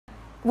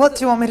What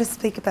do you want me to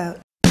speak about?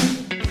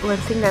 One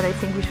thing that I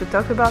think we should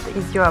talk about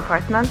is your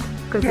apartment,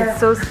 because it's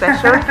so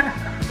special.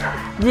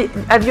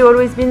 Have you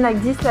always been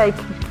like this, like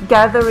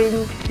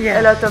gathering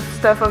a lot of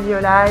stuff of your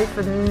life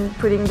and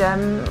putting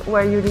them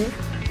where you live?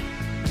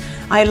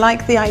 I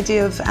like the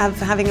idea of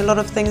having a lot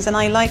of things, and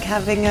I like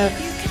having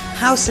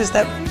houses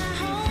that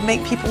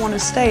make people want to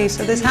stay.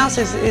 So this house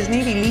is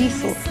nearly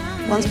lethal.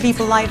 Once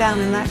people lie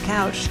down in that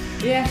couch,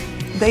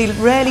 they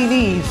rarely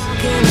leave.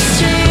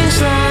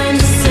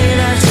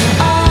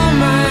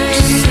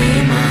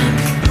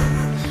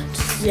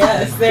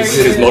 Yes, there this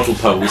is his model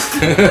pose.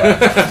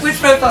 Which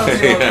profile do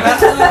you want?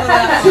 That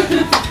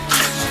one.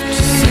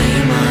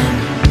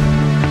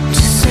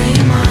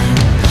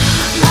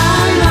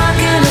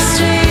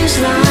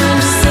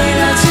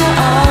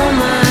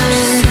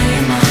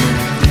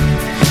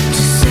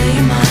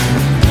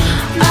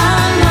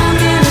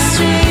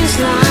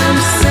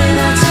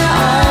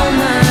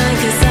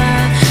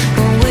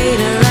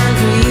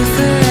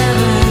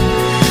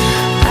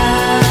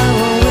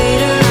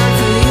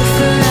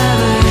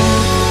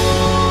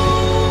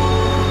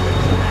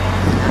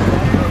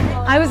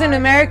 I was in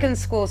American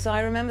school, so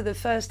I remember the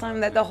first time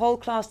that the whole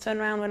class turned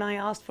around when I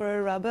asked for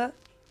a rubber.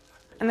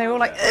 And they were all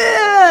like,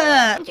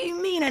 ugh, what do you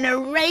mean an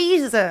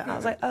eraser? I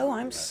was like, oh,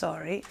 I'm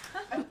sorry,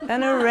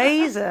 an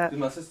eraser.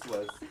 My sister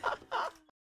was.